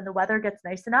that when the weather gets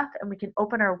nice enough and we can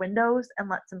open our windows and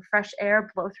let some fresh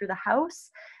air blow through the house,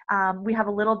 we have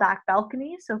a little back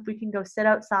balcony. So if we can go sit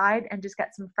outside and just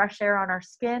get some fresh air on our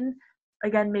skin,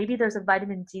 Again, maybe there's a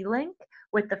vitamin D link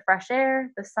with the fresh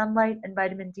air, the sunlight, and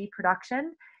vitamin D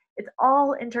production. It's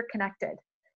all interconnected.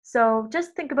 So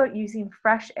just think about using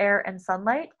fresh air and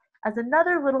sunlight as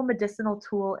another little medicinal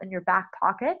tool in your back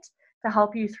pocket to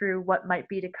help you through what might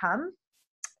be to come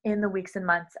in the weeks and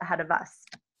months ahead of us.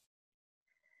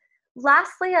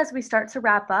 Lastly, as we start to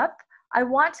wrap up, I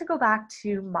want to go back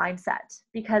to mindset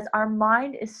because our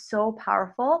mind is so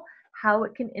powerful, how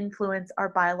it can influence our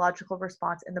biological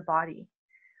response in the body.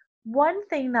 One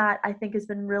thing that I think has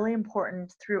been really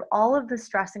important through all of the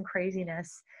stress and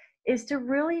craziness is to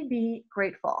really be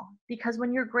grateful, because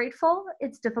when you're grateful,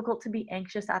 it's difficult to be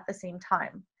anxious at the same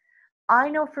time. I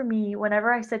know for me,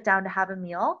 whenever I sit down to have a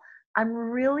meal, I'm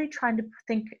really trying to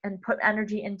think and put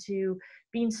energy into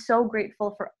being so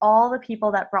grateful for all the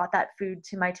people that brought that food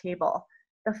to my table.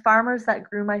 The farmers that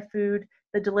grew my food,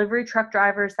 the delivery truck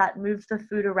drivers that moved the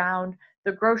food around,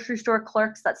 the grocery store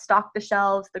clerks that stocked the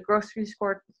shelves, the grocery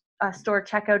store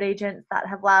checkout agents that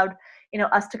have allowed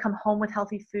us to come home with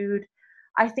healthy food.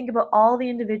 I think about all the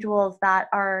individuals that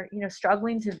are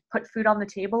struggling to put food on the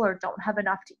table or don't have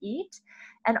enough to eat,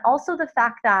 and also the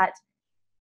fact that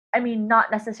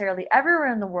not necessarily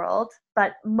everywhere in the world,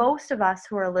 but most of us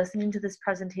who are listening to this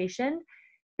presentation,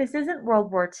 this isn't World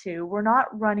War II. We're not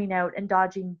running out and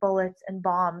dodging bullets and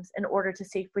bombs in order to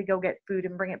safely go get food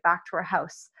and bring it back to our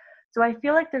house. So I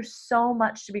feel like there's so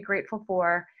much to be grateful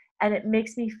for, and it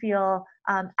makes me feel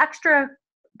extra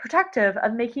protective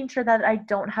of making sure that I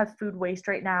don't have food waste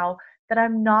right now, that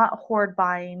I'm not hoard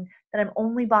buying, that I'm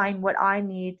only buying what I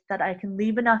need, that I can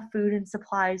leave enough food and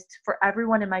supplies for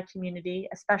everyone in my community,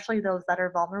 especially those that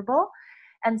are vulnerable.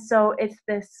 And so it's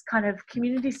this kind of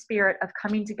community spirit of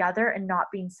coming together and not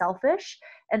being selfish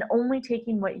and only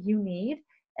taking what you need,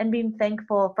 and being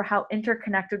thankful for how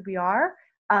interconnected we are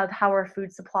of how our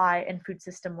food supply and food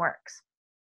system works.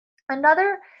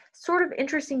 Another sort of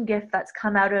interesting gift that's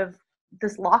come out of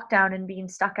this lockdown and being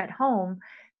stuck at home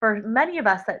for many of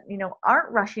us that aren't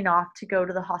rushing off to go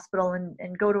to the hospital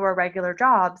and go to our regular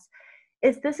jobs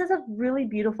is this is a really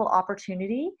beautiful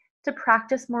opportunity to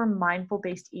practice more mindful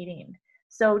based eating.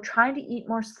 So trying to eat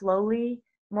more slowly,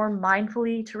 more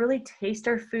mindfully, to really taste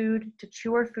our food, to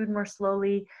chew our food more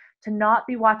slowly, to not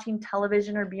be watching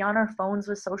television or be on our phones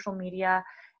with social media,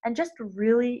 and just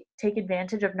really take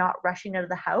advantage of not rushing out of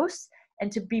the house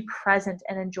and to be present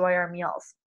and enjoy our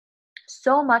meals.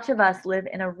 So much of us live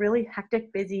in a really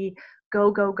hectic, busy,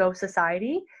 go, go, go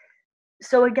society.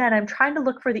 So again, I'm trying to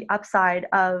look for the upside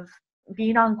of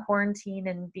being on quarantine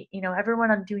and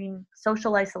everyone on doing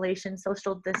social isolation,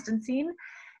 social distancing,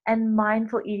 and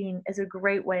mindful eating is a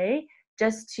great way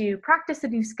just to practice a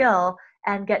new skill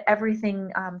and get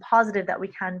everything positive that we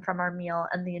can from our meal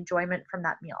and the enjoyment from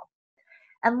that meal.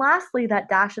 And lastly, that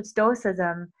dash of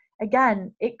stoicism.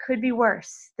 Again, it could be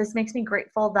worse. This makes me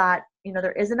grateful that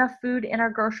there is enough food in our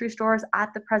grocery stores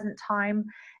at the present time.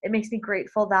 It makes me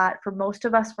grateful that for most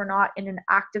of us, we're not in an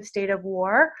active state of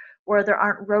war where there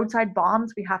aren't roadside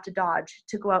bombs we have to dodge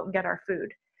to go out and get our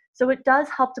food. So it does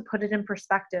help to put it in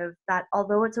perspective that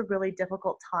although it's a really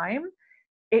difficult time,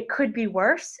 it could be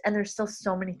worse, and there's still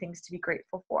so many things to be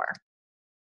grateful for.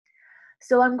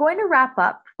 So I'm going to wrap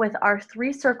up with our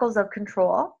 3 circles of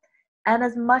control. And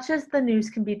as much as the news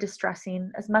can be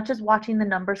distressing, as much as watching the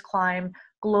numbers climb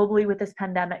globally with this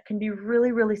pandemic can be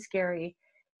really, really scary,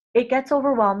 it gets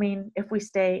overwhelming if we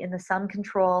stay in the some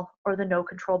control or the no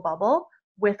control bubble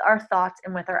with our thoughts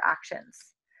and with our actions.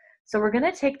 So we're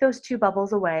going to take those 2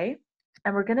 bubbles away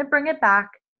and we're going to bring it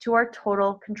back to our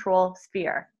total control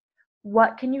sphere.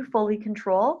 What can you fully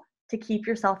control to keep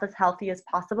yourself as healthy as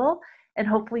possible and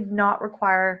hopefully not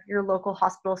require your local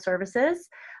hospital services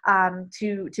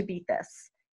to beat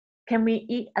this? Can we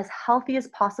eat as healthy as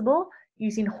possible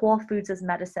using whole foods as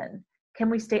medicine? Can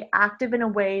we stay active in a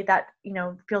way that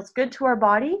feels good to our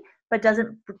body but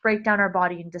doesn't break down our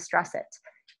body and distress it?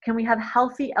 Can we have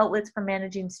healthy outlets for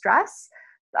managing stress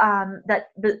that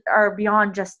are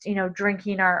beyond just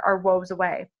drinking our woes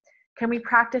away? Can we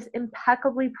practice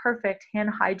impeccably perfect hand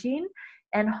hygiene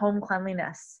and home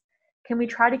cleanliness? Can we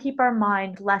try to keep our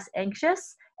mind less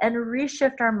anxious and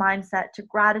reshift our mindset to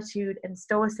gratitude and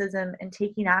stoicism and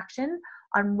taking action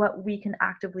on what we can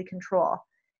actively control?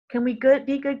 Can we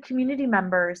be good community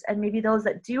members, and maybe those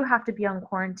that do have to be on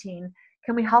quarantine,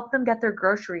 can we help them get their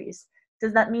groceries?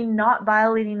 Does that mean not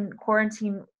violating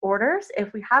quarantine orders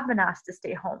if we have been asked to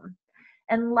stay home?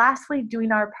 And lastly,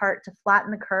 doing our part to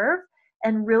flatten the curve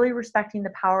and really respecting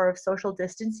the power of social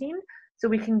distancing so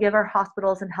we can give our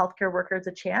hospitals and healthcare workers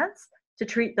a chance to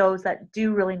treat those that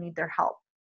do really need their help.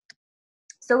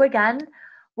 So again,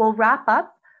 we'll wrap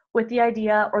up with the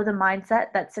idea or the mindset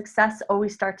that success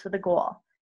always starts with a goal.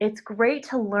 It's great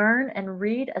to learn and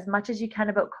read as much as you can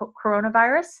about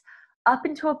coronavirus up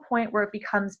into a point where it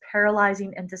becomes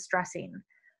paralyzing and distressing.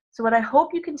 So, what I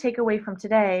hope you can take away from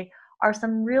today are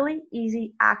some really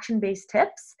easy action-based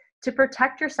tips to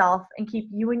protect yourself and keep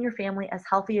you and your family as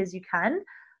healthy as you can.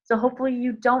 So, hopefully,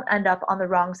 you don't end up on the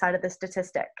wrong side of the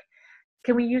statistic.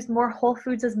 Can we use more whole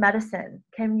foods as medicine?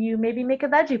 Can you maybe make a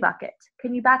veggie bucket?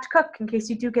 Can you batch cook in case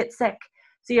you do get sick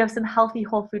so you have some healthy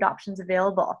whole food options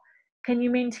available? Can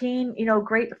you maintain,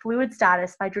 great fluid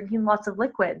status by drinking lots of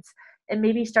liquids and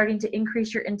maybe starting to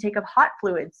increase your intake of hot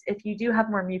fluids if you do have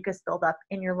more mucus buildup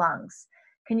in your lungs?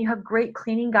 Can you have great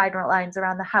cleaning guidelines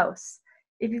around the house?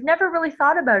 If you've never really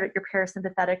thought about it, your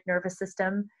parasympathetic nervous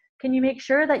system, can you make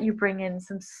sure that you bring in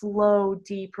some slow,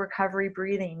 deep recovery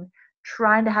breathing,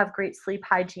 trying to have great sleep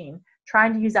hygiene,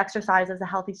 trying to use exercise as a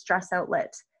healthy stress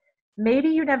outlet? Maybe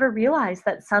you never realized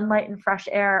that sunlight and fresh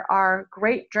air are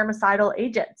great germicidal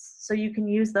agents, so you can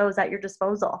use those at your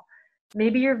disposal.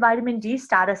 Maybe your vitamin D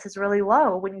status is really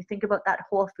low when you think about that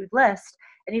whole food list,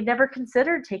 and you've never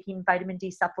considered taking vitamin D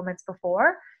supplements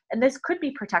before, and this could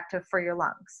be protective for your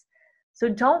lungs. So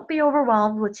don't be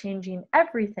overwhelmed with changing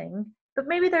everything, but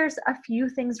maybe there's a few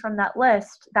things from that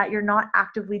list that you're not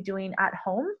actively doing at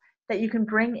home that you can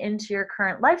bring into your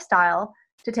current lifestyle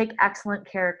to take excellent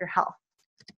care of your health.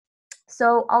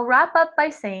 So I'll wrap up by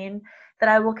saying that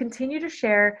I will continue to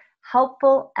share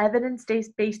helpful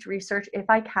evidence-based research if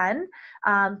I can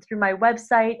through my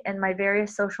website and my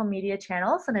various social media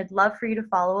channels, and I'd love for you to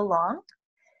follow along.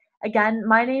 Again,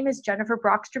 my name is Jennifer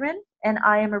Broxterman, and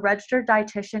I am a registered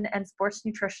dietitian and sports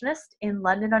nutritionist in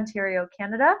London, Ontario,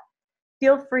 Canada.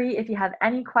 Feel free, if you have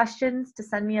any questions, to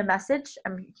send me a message.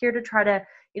 I'm here to try to,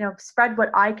 spread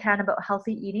what I can about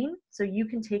healthy eating so you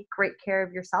can take great care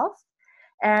of yourself.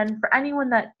 And for anyone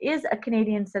that is a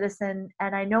Canadian citizen,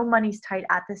 and I know money's tight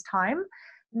at this time,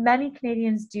 many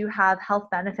Canadians do have health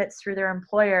benefits through their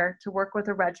employer to work with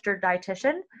a registered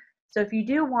dietitian. So if you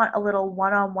do want a little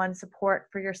one-on-one support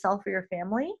for yourself or your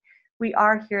family, we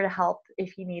are here to help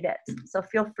if you need it. So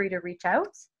feel free to reach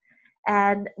out.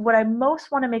 And what I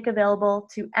most want to make available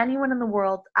to anyone in the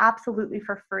world absolutely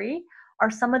for free are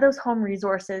some of those home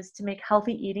resources to make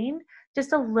healthy eating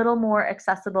just a little more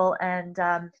accessible and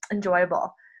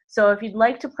enjoyable. So if you'd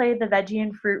like to play the Veggie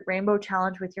and Fruit Rainbow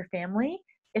Challenge with your family,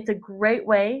 it's a great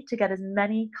way to get as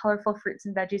many colorful fruits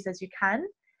and veggies as you can.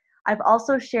 I've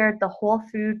also shared the whole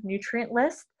food nutrient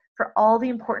list for all the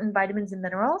important vitamins and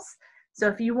minerals. So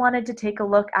if you wanted to take a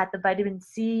look at the vitamin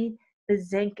C, the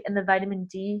zinc, and the vitamin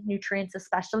D nutrients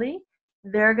especially,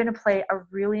 they're going to play a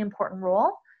really important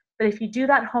role. But if you do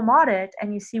that home audit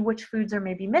and you see which foods are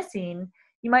maybe missing,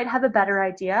 you might have a better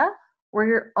idea where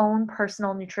your own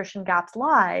personal nutrition gaps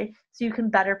lie so you can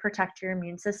better protect your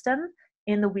immune system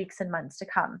in the weeks and months to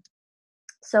come.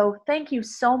 So thank you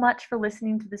so much for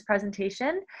listening to this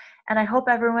presentation, and I hope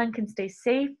everyone can stay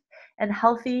safe and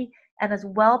healthy and as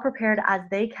well prepared as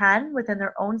they can within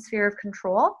their own sphere of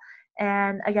control.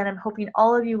 And again, I'm hoping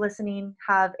all of you listening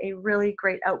have a really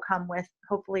great outcome with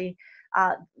hopefully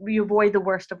we avoid the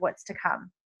worst of what's to come.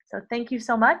 So thank you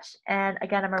so much. And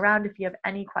again, I'm around if you have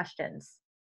any questions.